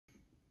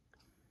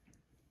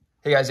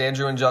Hey guys,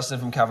 Andrew and Justin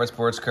from Calvert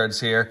Sports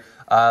Cards here.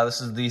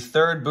 This is the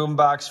third boom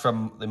box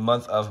from the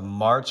month of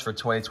March for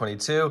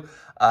 2022.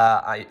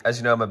 As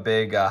you know, I'm a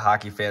big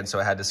hockey fan, so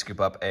I had to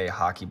scoop up a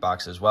hockey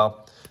box as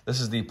well.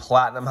 This is the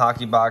Platinum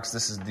Hockey Box.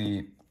 This is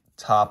the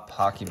top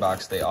hockey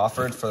box they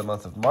offered for the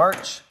month of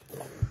March.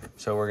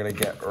 So we're going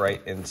to get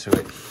right into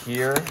it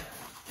here.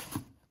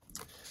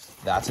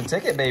 That's a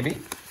ticket, baby.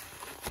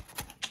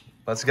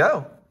 Let's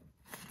go.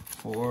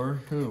 For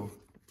who?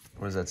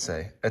 What does that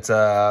say? It's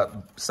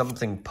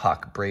something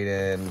puck.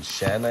 Braden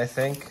Shen, I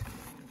think.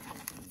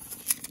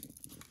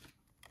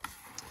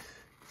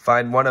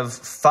 Find one of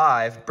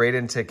 5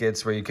 Braden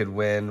tickets where you could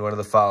win one of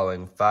the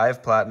following: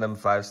 5 platinum,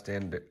 5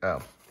 standard.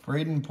 Oh,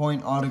 Braden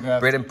Point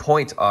autograph. Braden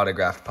Point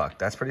autographed puck.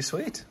 That's pretty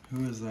sweet.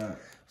 Who is that?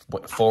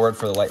 Forward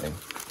for the Lightning.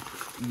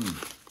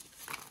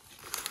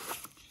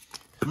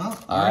 Well,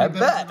 all right,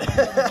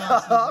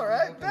 bet. All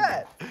right,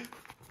 bet.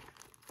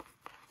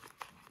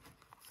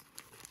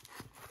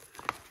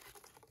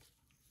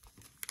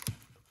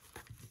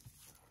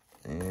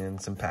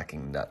 And some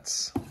packing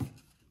nuts.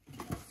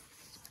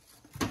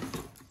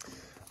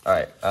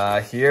 All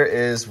right, here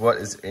is what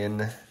is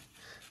in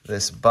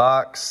this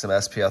box. Some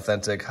SP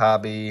Authentic,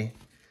 Hobby,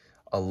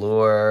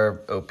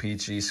 Allure,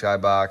 O-Pee-Chee,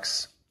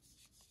 Skybox.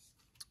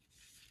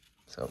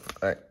 So,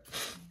 all right.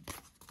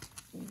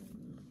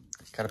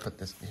 Gotta put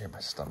this near my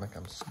stomach,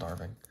 I'm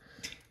starving.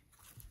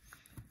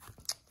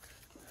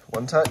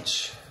 One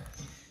touch.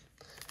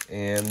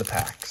 And the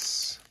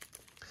packs.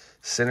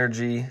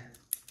 Synergy.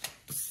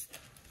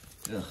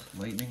 Ugh,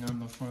 Lightning on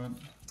the front.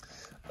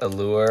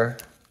 Allure.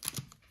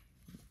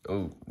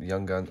 Oh,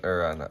 Young Gun,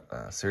 or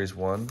Series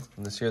 1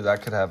 from this year.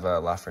 That could have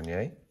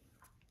Lafreniere.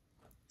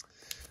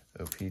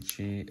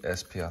 O-Pee-Chee,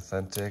 SP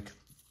Authentic.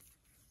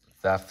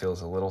 That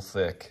feels a little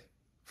thick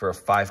for a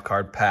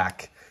 5-card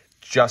pack.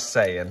 Just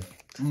saying.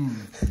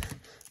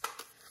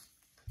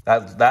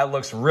 That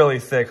looks really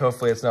thick.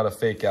 Hopefully it's not a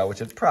fake out, which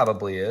it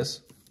probably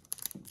is.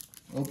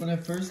 Open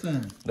it first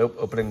then. Nope,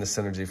 opening the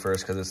Synergy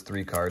first because it's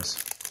 3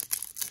 cards.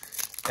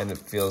 And it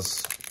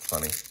feels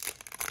funny.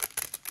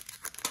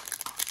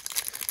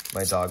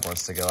 My dog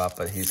wants to go out,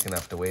 but he's going to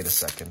have to wait a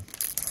second.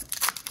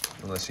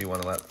 Unless you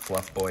want to let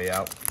Fluff Boy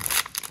out.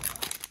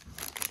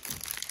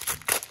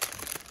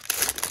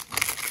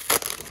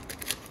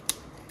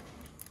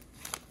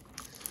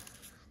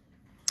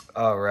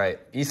 All right,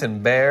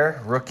 Ethan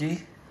Bear,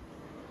 rookie.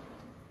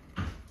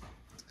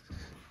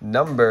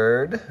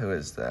 Numbered, who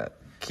is that?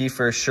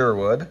 Kiefer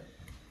Sherwood.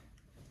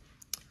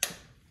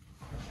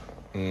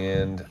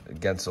 And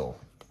Gensel.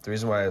 The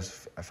reason why I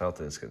felt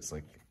this is because it's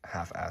like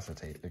half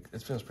acetate.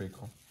 It feels pretty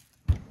cool.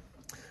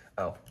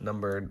 Oh,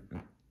 numbered,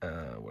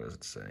 what does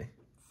it say?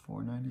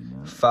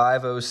 499.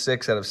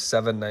 506 out of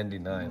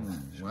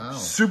 799. Wow.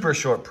 Super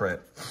short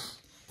print.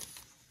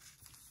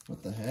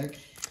 What the heck?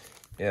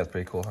 Yeah, it's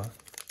pretty cool, huh?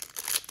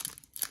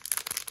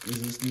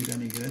 Is this dude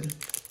any good?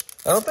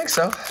 I don't think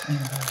so.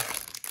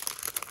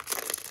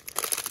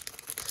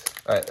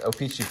 All right,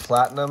 O-Pee-Chee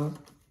Platinum.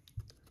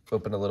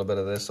 Opened a little bit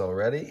of this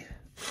already.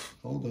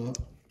 Hold up.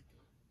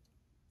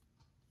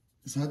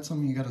 Is that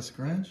something you got to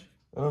scratch?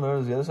 I don't know.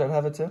 Does the other side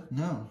have it too?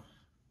 No.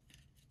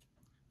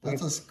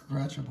 That's a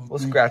scratchable We'll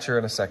thing. scratch her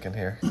in a second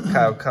here.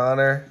 Kyle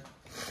Connor,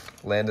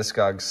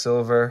 Landeskog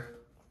Silver,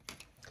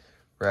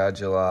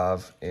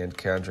 Radulov, and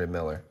K'Andre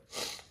Miller.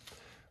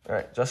 All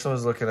right, Justin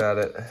was looking at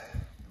it.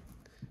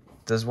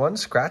 Does one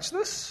scratch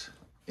this?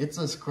 It's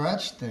a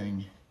scratch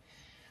thing.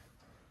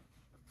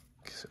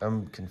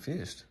 I'm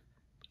confused.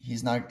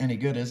 He's not any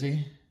good, is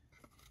he?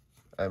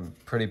 I'm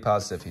pretty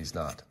positive he's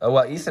not. Oh,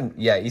 well,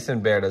 Ethan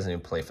Bear doesn't even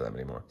play for them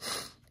anymore.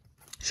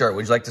 Sure,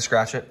 would you like to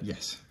scratch it?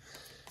 Yes.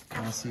 I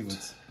want to see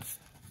what's...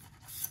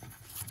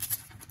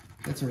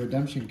 It's a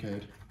redemption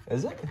code.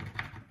 Is it?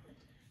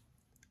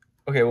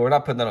 Okay, well, we're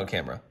not putting that on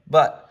camera.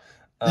 But...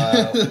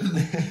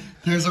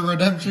 There's a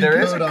redemption code.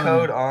 There is a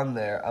code on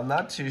there. I'm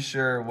not too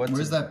sure what's...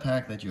 Where's that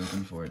pack that you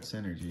opened for it?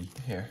 Synergy.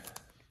 Here.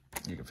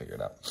 You can figure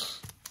it out.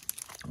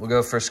 We'll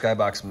go for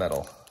Skybox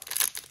Metal.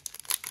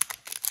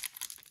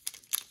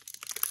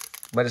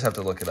 Might just have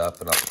to look it up.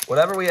 And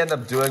whatever we end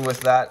up doing with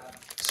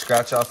that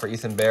scratch off for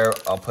Ethan Bear,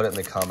 I'll put it in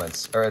the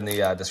comments, or in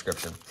the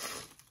description.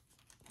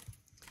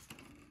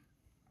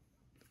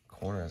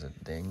 Corner has a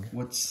ding.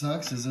 What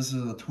sucks is this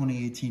is a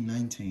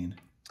 2018-19.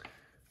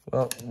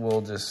 Well, we'll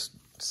just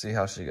see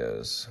how she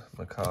goes.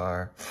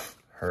 Makar,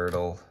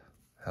 Hurdle,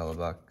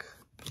 Hellebuck,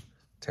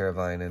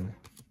 Teravainen.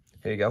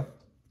 Here you go.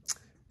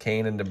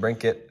 Kane and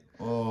DeBrincat.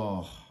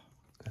 Oh.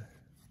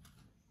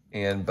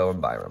 And Bowen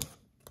Byram.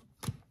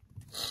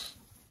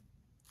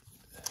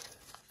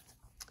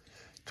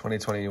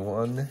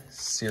 2021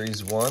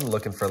 Series 1,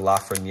 looking for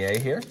Lafreniere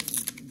here.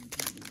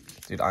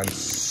 Dude, I'm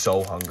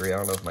so hungry. I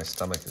don't know if my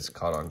stomach is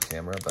caught on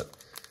camera, but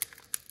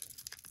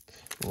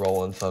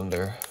Rolling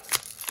Thunder.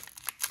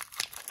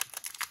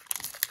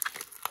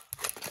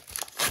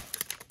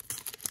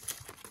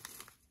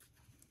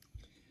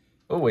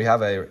 Oh, we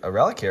have a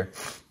relic here.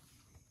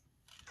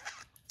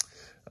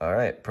 All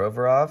right,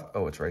 Provorov.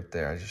 Oh, it's right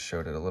there. I just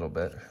showed it a little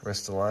bit.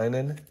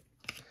 Ristolainen.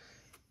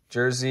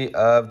 jersey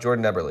of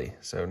Jordan Eberle.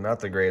 So not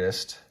the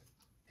greatest.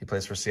 He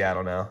plays for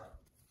Seattle now.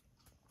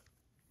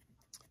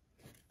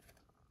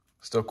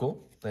 Still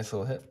cool. Nice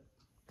little hit.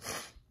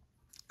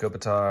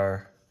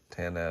 Kopitar,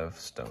 Tanev,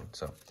 Stone.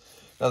 So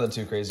nothing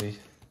too crazy.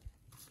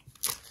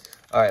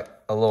 All right,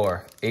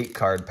 Allure,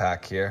 8-card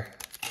pack here.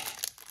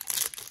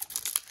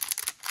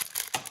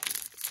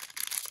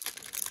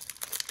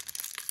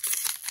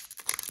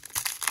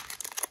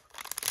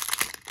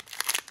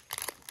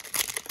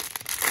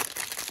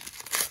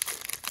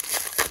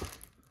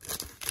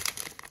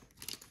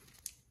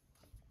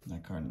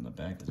 That card in the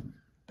back is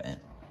bent.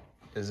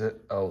 Is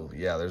it? Oh,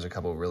 yeah, there's a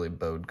couple really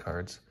bowed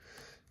cards.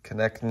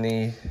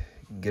 Konechny,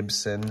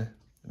 Gibson,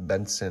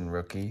 Benson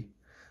rookie,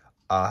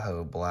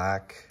 Aho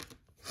black,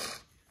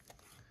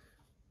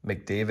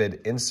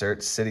 McDavid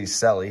insert, City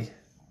Selly.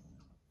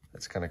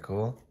 That's kind of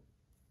cool.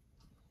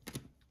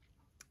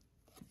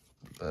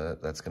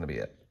 But that's going to be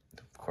it.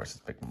 Of course,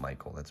 it's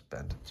McMichael. That's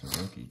bent. It's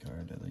a rookie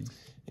card, at least.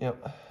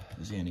 Yep.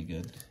 Is he any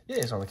good? Yeah,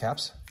 he's on the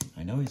Caps.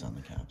 I know he's on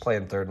the Caps.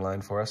 Playing third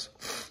line for us.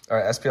 All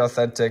right, SP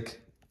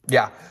Authentic.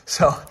 Yeah,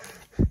 so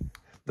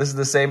this is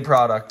the same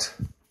product.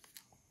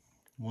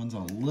 One's a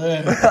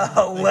little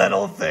A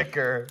little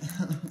thicker.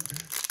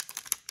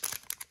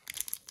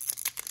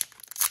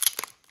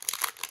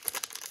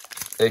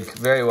 It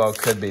very well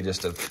could be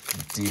just a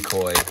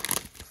decoy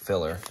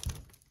filler.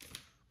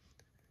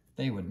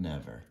 They would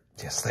never.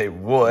 Yes, they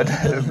would.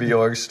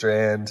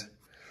 Bjorkstrand,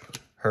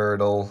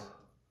 Hurdle,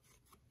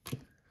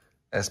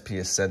 SP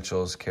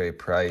Essentials, Carey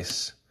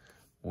Price,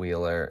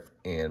 Wheeler,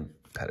 and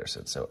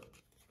Pedersen. So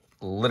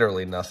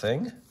literally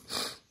nothing.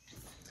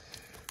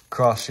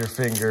 Cross your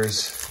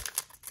fingers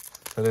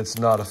that it's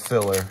not a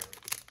filler.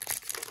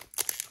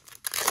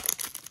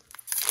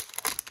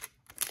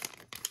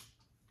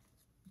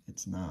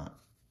 It's not.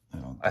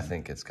 I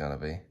think it's gonna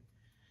be.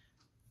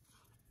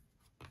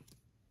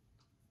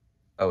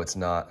 Oh, it's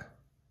not.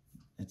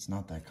 It's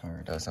not that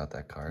card. No, it's not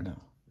that card. No.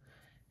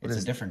 It's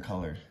a different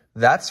color.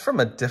 That's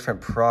from a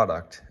different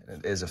product.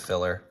 It is a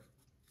filler.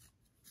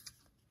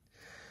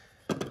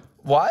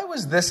 Why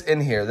was this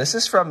in here? This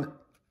is from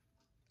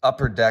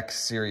Upper Deck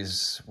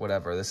Series,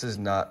 whatever. This is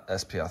not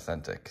SP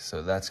Authentic,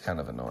 so that's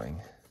kind of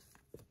annoying.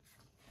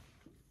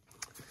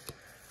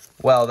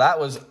 Well, that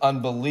was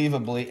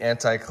unbelievably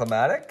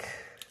anticlimactic,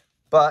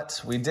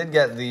 but we did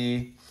get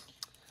the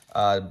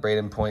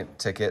Braden Point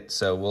ticket,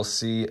 so we'll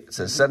see. It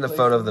says send a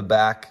photo of the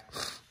back,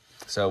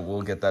 so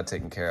we'll get that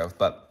taken care of,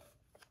 but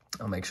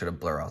I'll make sure to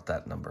blur out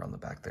that number on the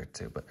back there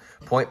too. But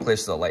Point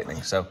plays for the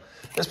Lightning, so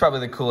that's probably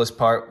the coolest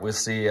part. We'll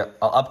see.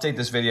 I'll update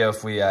this video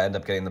if we end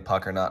up getting the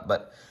puck or not.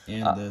 But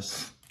And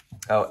this.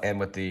 Oh, and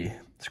with the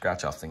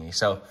scratch-off thingy.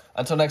 So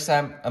until next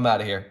time, I'm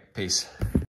out of here. Peace.